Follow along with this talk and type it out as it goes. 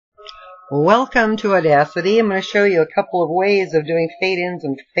Welcome to Audacity. I'm going to show you a couple of ways of doing fade-ins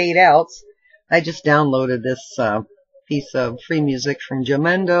and fade-outs. I just downloaded this piece of free music from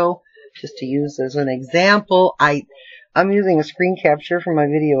Jamendo just to use as an example. I'm using a screen capture from my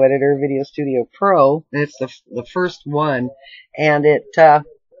video editor, Video Studio Pro, and it's the first one. And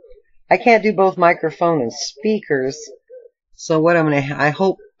I can't do both microphone and speakers. So what I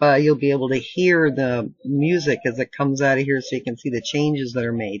hope you'll be able to hear the music as it comes out of here so you can see the changes that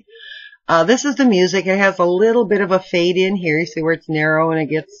are made. This is the music. It has a little bit of a fade in here. You see where it's narrow and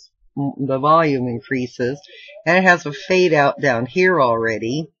the volume increases. And it has a fade out down here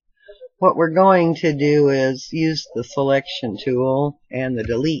already. What we're going to do is use the selection tool and the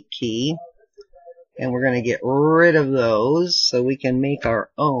delete key. And we're going to get rid of those so we can make our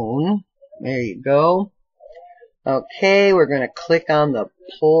own. There you go. Okay, we're going to click on the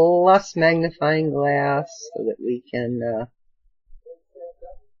plus magnifying glass so that we can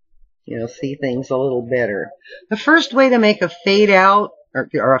see things a little better. The first way to make a fade out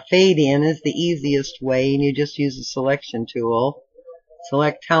or a fade in is the easiest way, and you just use the selection tool.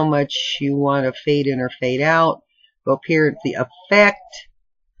 Select how much you want to fade in or fade out. Go up here at the effect,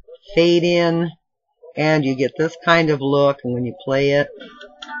 fade in, and you get this kind of look. And when you play it,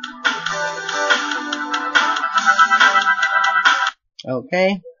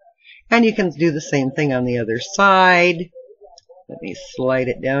 okay, and you can do the same thing on the other side. Let me slide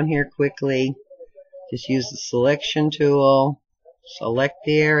it down here quickly. Just use the selection tool, select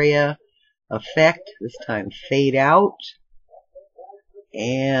the area, effect, this time fade out,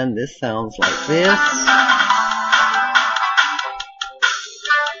 and this sounds like this.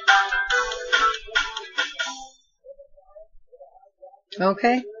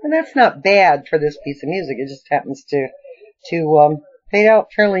 Okay, and that's not bad for this piece of music. It just happens to fade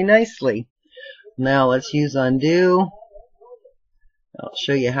out fairly nicely. Now let's use undo. I'll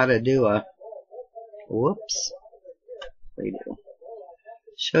show you how to do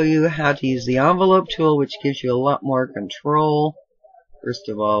show you how to use the envelope tool, which gives you a lot more control. First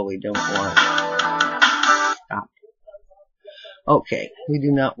of all, we don't want stop. Okay, we do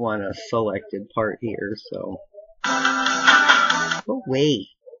not want a selected part here, so go away.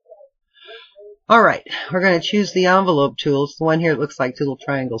 Alright, we're going to choose the envelope tool. It's the one here that looks like two little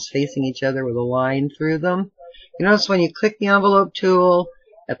triangles facing each other with a line through them. You notice when you click the envelope tool,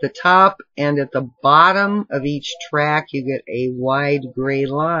 at the top and at the bottom of each track you get a wide gray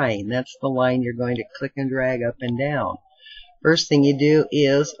line. That's the line you're going to click and drag up and down. First thing you do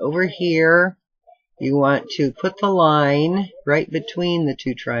is over here you want to put the line right between the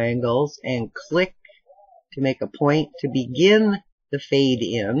two triangles and click to make a point to begin the fade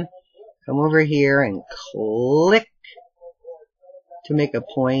in. Come over here and click to make a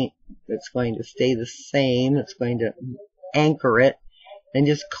point that's going to stay the same. It's going to anchor it. And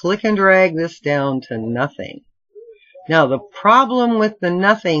just click and drag this down to nothing. Now the problem with the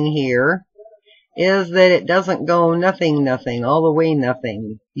nothing here is that it doesn't go nothing, nothing, all the way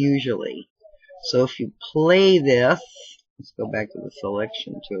nothing, usually. So if you play this, let's go back to the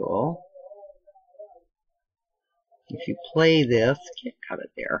selection tool. If you play this, can't cut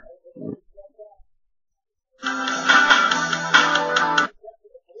it there.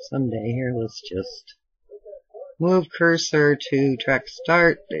 Someday here, let's just move cursor to track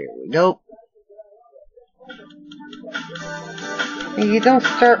start. There we go. You don't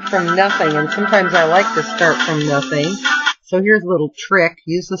start from nothing, and sometimes I like to start from nothing. So here's a little trick.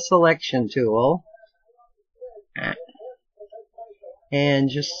 Use the selection tool. And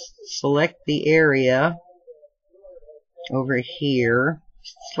just select the area over here.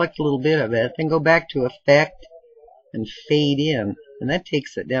 Select a little bit of it. Then go back to effect and fade in. And that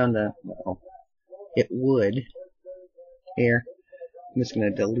takes it down to, well, it would. Here, I'm just going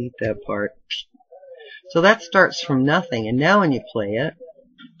to delete that part. So that starts from nothing, and now when you play it,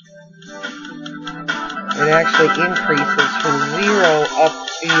 it actually increases from 0 up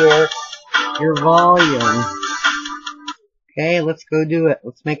to your volume. Okay, let's go do it.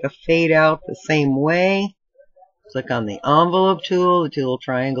 Let's make a fade out the same way. Click on the envelope tool, the two little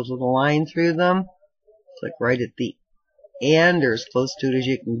triangles with a line through them. Click right at the end, or as close to it as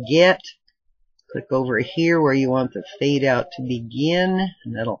you can get. Click over here where you want the fade out to begin,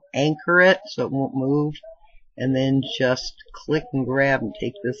 and that'll anchor it so it won't move. And then just click and grab and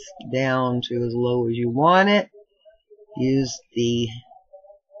take this down to as low as you want it. Use the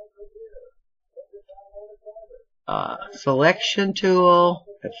selection tool,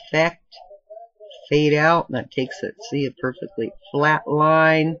 effect, fade out, and that takes it, see, a perfectly flat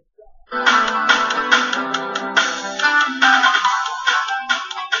line.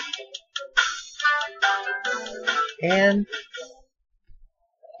 And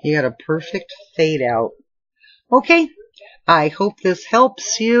You got a perfect fade out. Okay, I hope this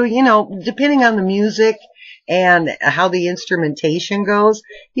helps you. You know, depending on the music and how the instrumentation goes,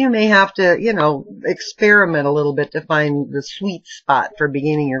 you may have to, you know, experiment a little bit to find the sweet spot for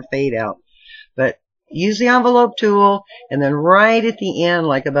beginning your fade out. But use the envelope tool, and then right at the end,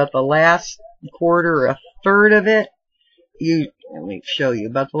 like about the last quarter or a third of it, let me show you,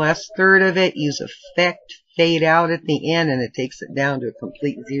 about the last third of it, use effect fade out at the end, and it takes it down to a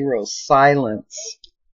complete zero silence.